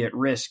otherwise be at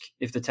risk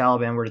if the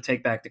Taliban were to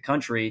take back the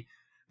country,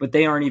 but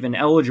they aren't even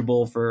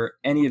eligible for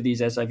any of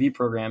these SIV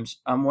programs.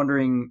 I'm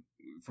wondering,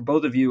 for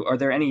both of you, are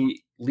there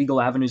any legal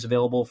avenues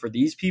available for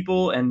these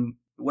people, and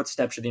what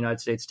steps should the United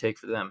States take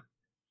for them?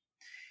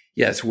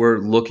 Yes, we're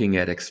looking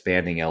at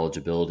expanding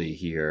eligibility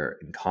here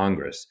in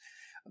Congress.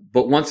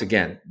 But once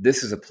again,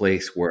 this is a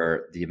place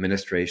where the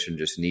administration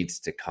just needs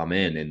to come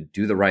in and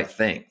do the right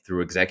thing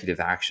through executive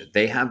action.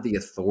 They have the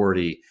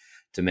authority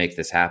to make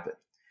this happen.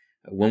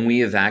 When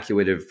we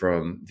evacuated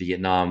from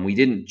Vietnam, we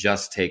didn't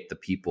just take the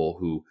people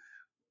who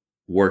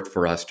worked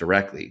for us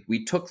directly.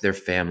 We took their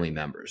family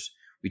members.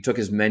 We took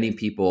as many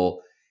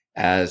people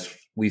as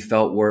we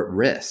felt were at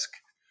risk.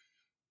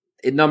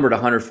 It numbered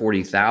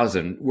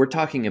 140,000. We're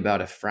talking about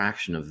a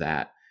fraction of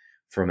that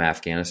from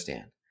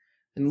Afghanistan.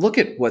 And look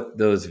at what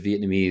those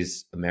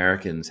Vietnamese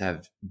Americans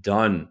have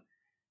done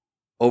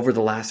over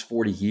the last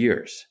 40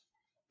 years.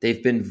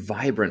 They've been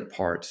vibrant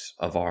parts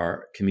of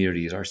our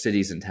communities, our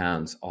cities and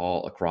towns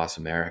all across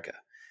America.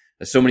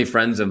 So many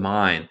friends of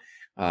mine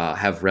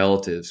have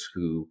relatives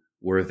who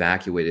were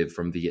evacuated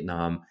from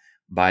Vietnam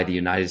by the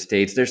United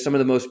States. They're some of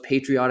the most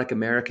patriotic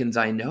Americans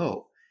I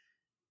know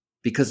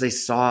because they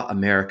saw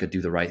America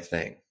do the right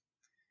thing.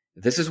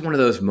 This is one of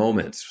those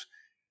moments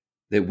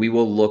that we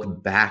will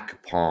look back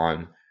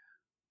upon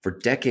for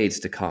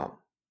decades to come.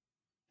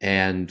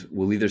 And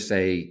we'll either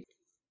say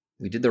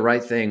we did the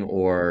right thing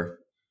or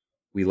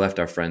we left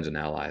our friends and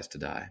allies to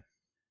die.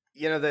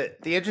 The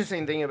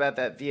interesting thing about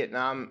that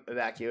Vietnam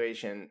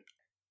evacuation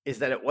is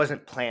that it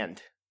wasn't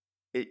planned.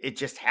 It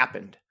just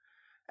happened.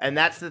 And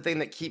that's the thing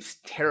that keeps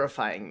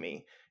terrifying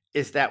me,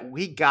 is that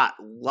we got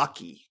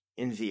lucky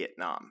in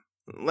Vietnam.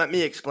 Let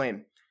me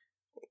explain.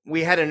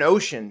 We had an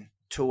ocean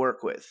to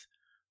work with.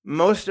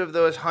 Most of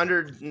those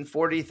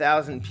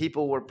 140,000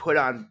 people were put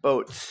on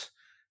boats,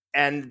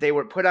 and they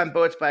were put on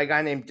boats by a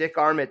guy named Dick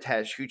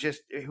Armitage,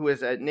 who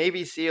was a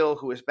Navy SEAL,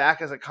 who was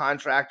back as a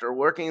contractor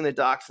working in the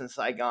docks in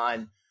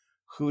Saigon,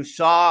 who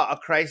saw a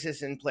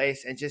crisis in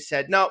place and just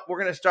said, no, we're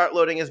going to start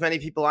loading as many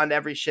people onto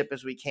every ship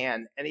as we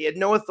can. And he had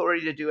no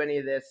authority to do any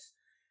of this.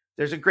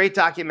 There's a great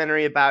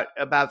documentary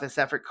about this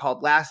effort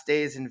called Last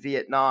Days in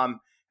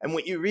Vietnam. And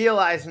what you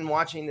realize in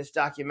watching this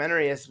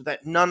documentary is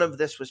that none of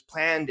this was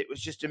planned. It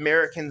was just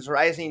Americans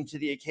rising to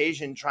the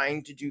occasion,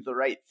 trying to do the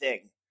right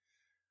thing.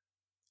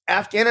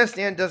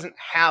 Afghanistan doesn't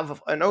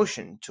have an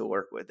ocean to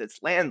work with.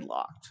 It's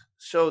landlocked.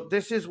 So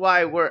this is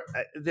why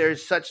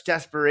there's such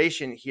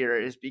desperation here,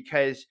 is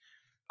because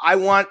I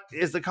want,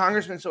 as the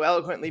congressman so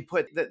eloquently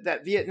put,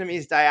 that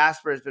Vietnamese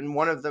diaspora has been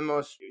one of the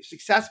most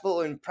successful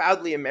and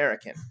proudly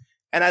American.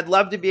 And I'd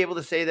love to be able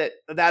to say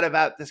that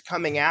about this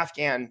coming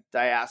Afghan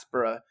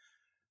diaspora.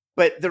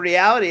 But the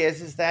reality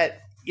is that,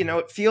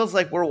 it feels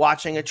like we're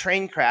watching a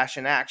train crash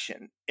in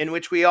action, in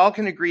which we all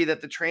can agree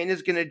that the train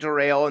is going to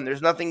derail and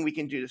there's nothing we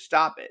can do to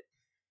stop it.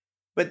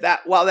 But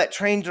that while that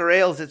train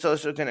derails, it's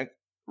also going to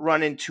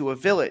run into a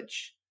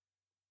village.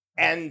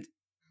 And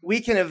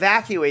we can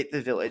evacuate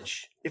the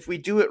village if we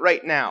do it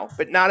right now,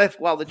 but not if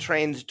while the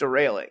train's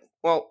derailing.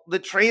 Well, the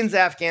train's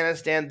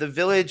Afghanistan, the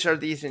village are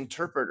these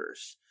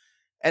interpreters.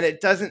 And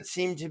it doesn't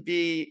seem to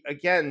be,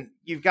 again,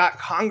 you've got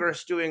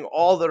Congress doing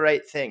all the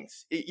right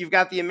things. You've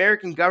got the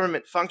American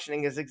government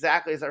functioning as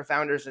exactly as our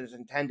founders has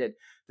intended.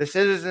 The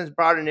citizens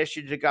brought an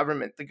issue to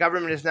government. The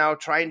government is now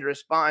trying to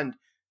respond.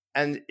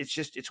 And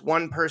it's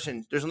one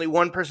person. There's only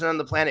one person on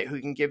the planet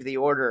who can give the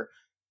order.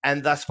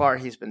 And thus far,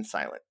 he's been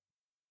silent.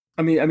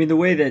 I mean, the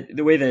way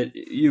that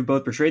you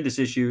both portrayed this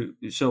issue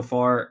so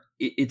far,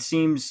 it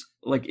seems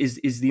like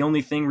is the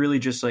only thing really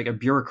just like a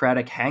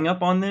bureaucratic hang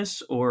up on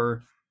this,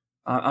 or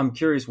I'm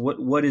curious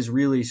what is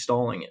really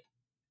stalling it.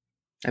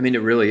 I mean,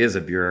 it really is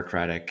a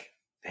bureaucratic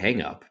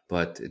hang up,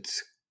 but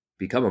it's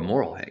become a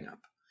moral hang up.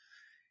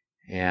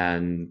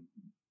 And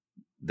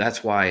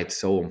that's why it's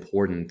so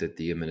important that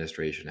the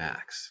administration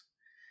acts.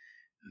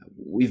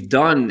 We've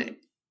done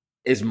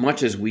as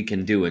much as we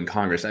can do in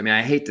Congress. I mean,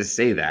 I hate to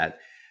say that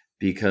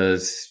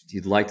because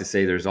you'd like to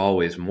say there's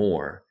always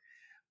more,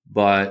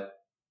 but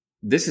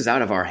this is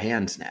out of our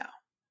hands now.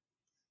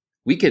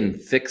 We can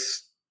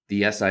fix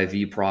the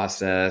SIV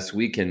process.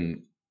 We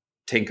can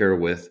tinker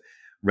with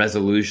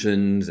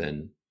resolutions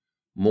and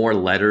more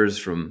letters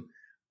from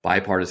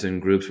bipartisan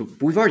groups.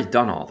 We've already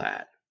done all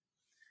that.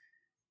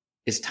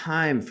 It's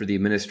time for the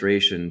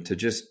administration to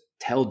just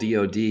tell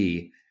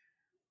DOD,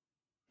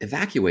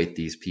 evacuate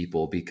these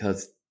people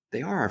because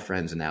they are our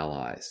friends and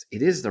allies.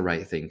 It is the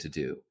right thing to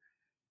do.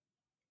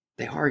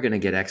 They are going to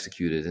get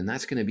executed, and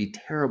that's going to be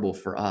terrible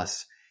for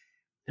us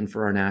and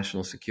for our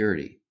national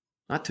security,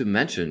 not to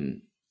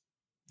mention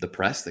the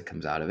press that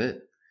comes out of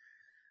it.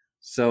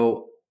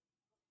 So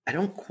I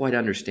don't quite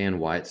understand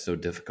why it's so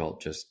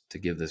difficult just to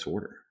give this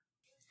order.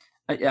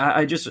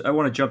 I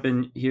want to jump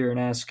in here and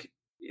ask,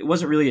 it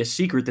wasn't really a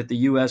secret that the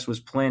U.S. was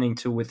planning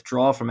to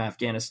withdraw from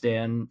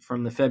Afghanistan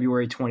from the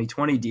February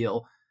 2020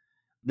 deal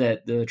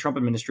that the Trump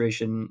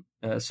administration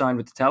signed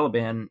with the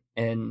Taliban,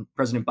 and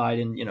President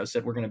Biden,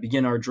 said we're going to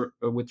begin our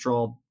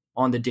withdrawal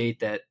on the date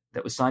that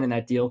was signed in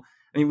that deal.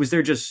 I mean, was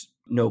there just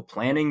no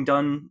planning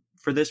done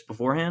for this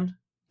beforehand?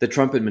 The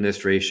Trump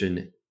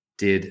administration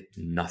did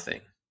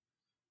nothing.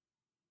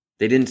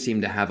 They didn't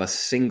seem to have a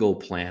single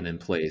plan in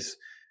place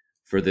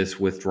for this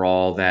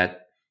withdrawal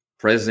that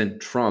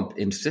President Trump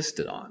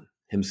insisted on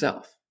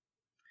himself.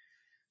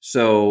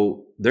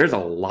 So there's a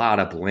lot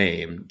of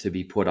blame to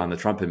be put on the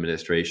Trump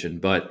administration.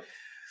 But,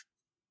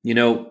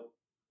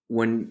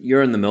 when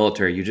you're in the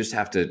military, you just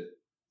have to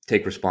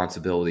take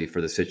responsibility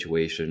for the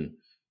situation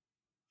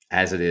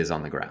as it is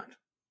on the ground.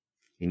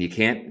 And you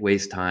can't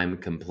waste time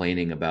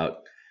complaining about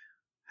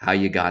how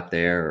you got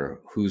there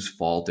or whose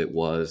fault it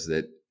was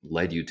that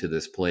led you to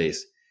this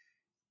place.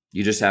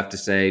 You just have to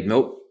say,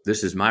 nope,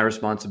 this is my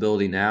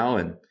responsibility now,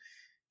 and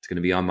it's going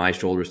to be on my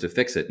shoulders to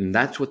fix it. And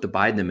that's what the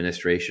Biden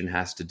administration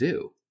has to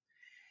do.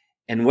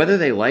 And whether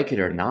they like it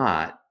or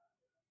not,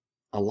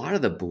 a lot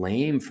of the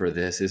blame for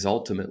this is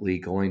ultimately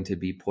going to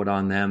be put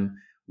on them,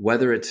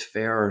 whether it's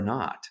fair or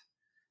not,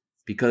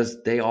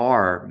 because they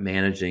are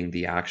managing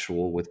the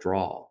actual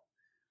withdrawal.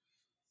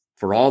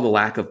 For all the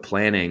lack of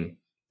planning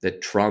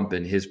that Trump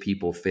and his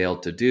people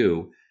failed to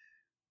do,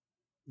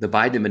 the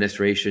Biden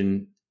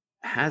administration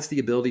has the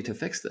ability to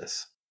fix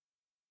this.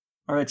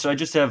 All right, so I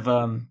just have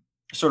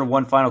sort of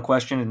one final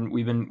question, and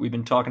we've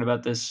been talking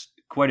about this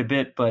quite a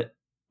bit, but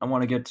I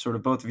want to get sort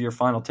of both of your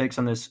final takes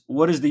on this.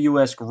 What does the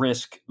U.S.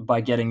 risk by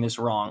getting this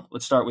wrong?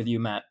 Let's start with you,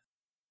 Matt.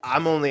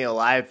 I'm only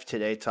alive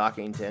today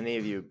talking to any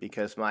of you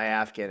because my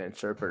Afghan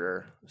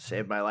interpreter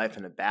saved my life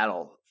in a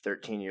battle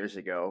 13 years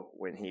ago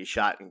when he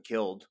shot and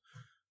killed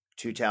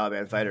 2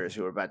 Taliban fighters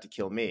who were about to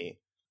kill me.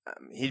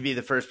 He'd be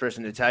the first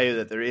person to tell you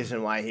that the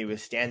reason why he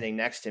was standing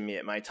next to me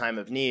at my time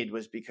of need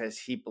was because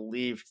he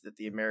believed that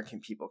the American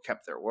people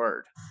kept their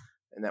word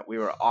and that we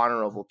were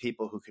honorable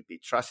people who could be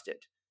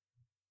trusted.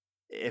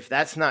 If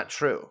that's not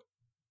true,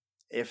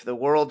 if the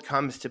world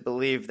comes to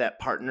believe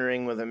that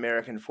partnering with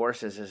American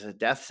forces is a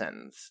death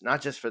sentence,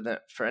 not just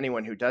for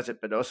anyone who does it,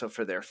 but also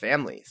for their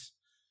families,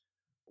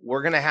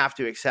 we're going to have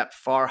to accept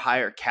far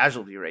higher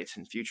casualty rates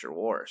in future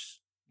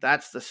wars.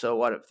 That's the so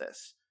what of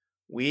this.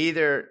 We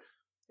either,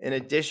 in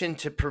addition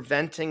to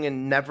preventing a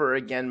never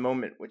again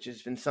moment, which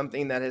has been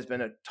something that has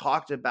been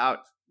talked about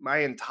my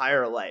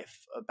entire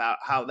life, about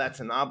how that's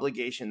an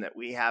obligation that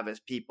we have as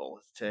people,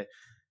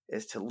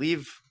 is to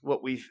leave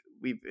what we've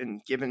been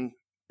given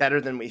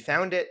better than we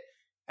found it,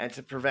 and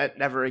to prevent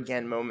never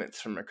again moments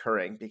from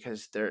occurring,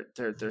 because they're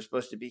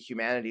supposed to be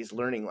humanity's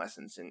learning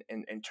lessons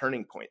and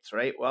turning points,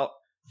 right? Well,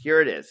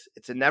 here it is.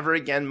 It's a never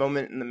again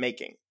moment in the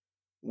making.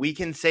 We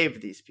can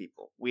save these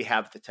people. We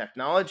have the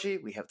technology.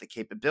 We have the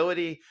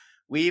capability.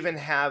 We even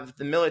have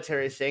the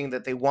military saying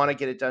that they want to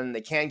get it done and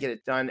they can get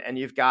it done. And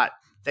you've got,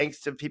 thanks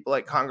to people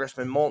like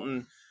Congressman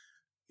Moulton,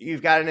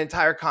 you've got an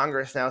entire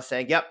Congress now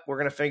saying, yep, we're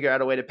going to figure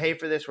out a way to pay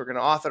for this. We're going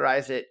to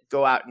authorize it.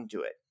 Go out and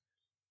do it.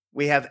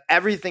 We have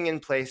everything in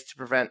place to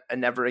prevent a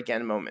never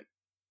again moment.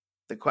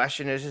 The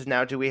question is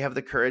now, do we have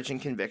the courage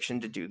and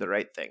conviction to do the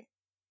right thing?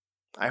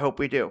 I hope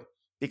we do.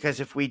 Because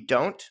if we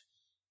don't,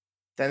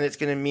 then it's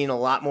going to mean a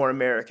lot more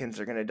Americans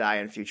are going to die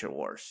in future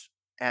wars.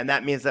 And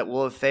that means that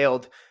we'll have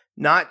failed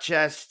not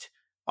just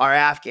our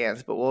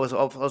Afghans, but we'll have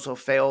also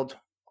failed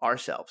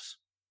ourselves.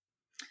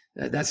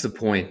 That's the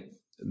point.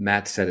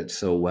 Matt said it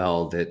so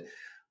well that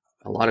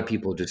a lot of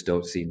people just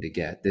don't seem to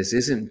get. This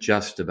isn't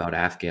just about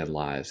Afghan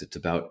lives. It's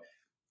about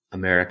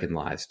American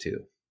lives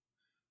too.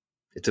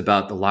 It's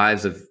about the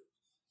lives of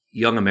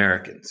young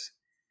Americans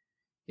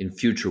in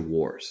future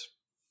wars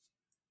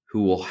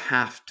who will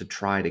have to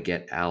try to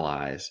get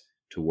allies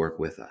to work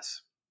with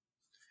us.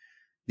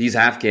 These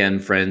Afghan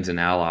friends and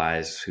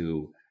allies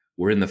who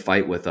were in the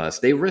fight with us,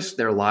 they risked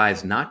their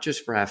lives not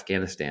just for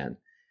Afghanistan,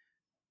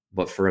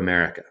 but for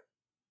America.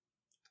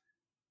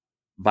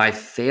 By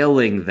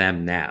failing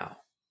them now,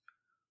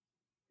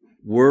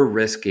 we're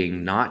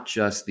risking not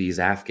just these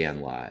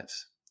Afghan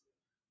lives,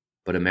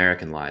 but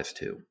American lives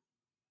too.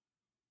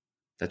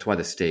 That's why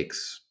the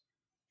stakes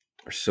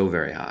are so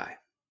very high.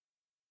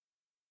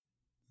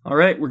 All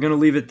right, we're going to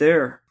leave it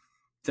there.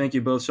 Thank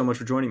you both so much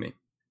for joining me.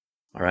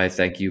 All right,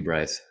 thank you,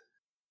 Bryce.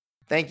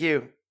 Thank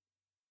you.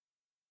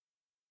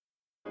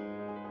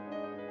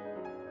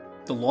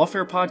 The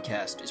Lawfare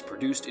Podcast is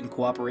produced in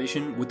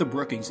cooperation with the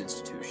Brookings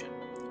Institution.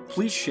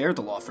 Please share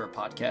the Lawfare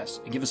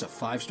Podcast and give us a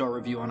 5-star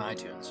review on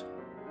iTunes.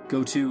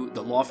 Go to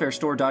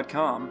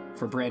thelawfarestore.com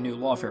for brand new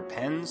Lawfare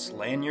pens,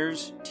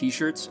 lanyards,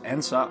 t-shirts,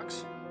 and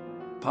socks.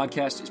 The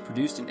podcast is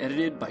produced and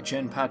edited by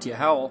Jen Patia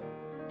Howell,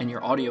 and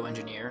your audio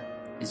engineer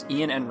is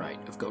Ian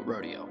Enright of Goat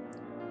Rodeo.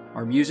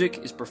 Our music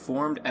is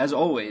performed, as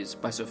always,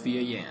 by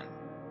Sophia Yan.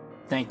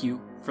 Thank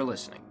you for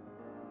listening.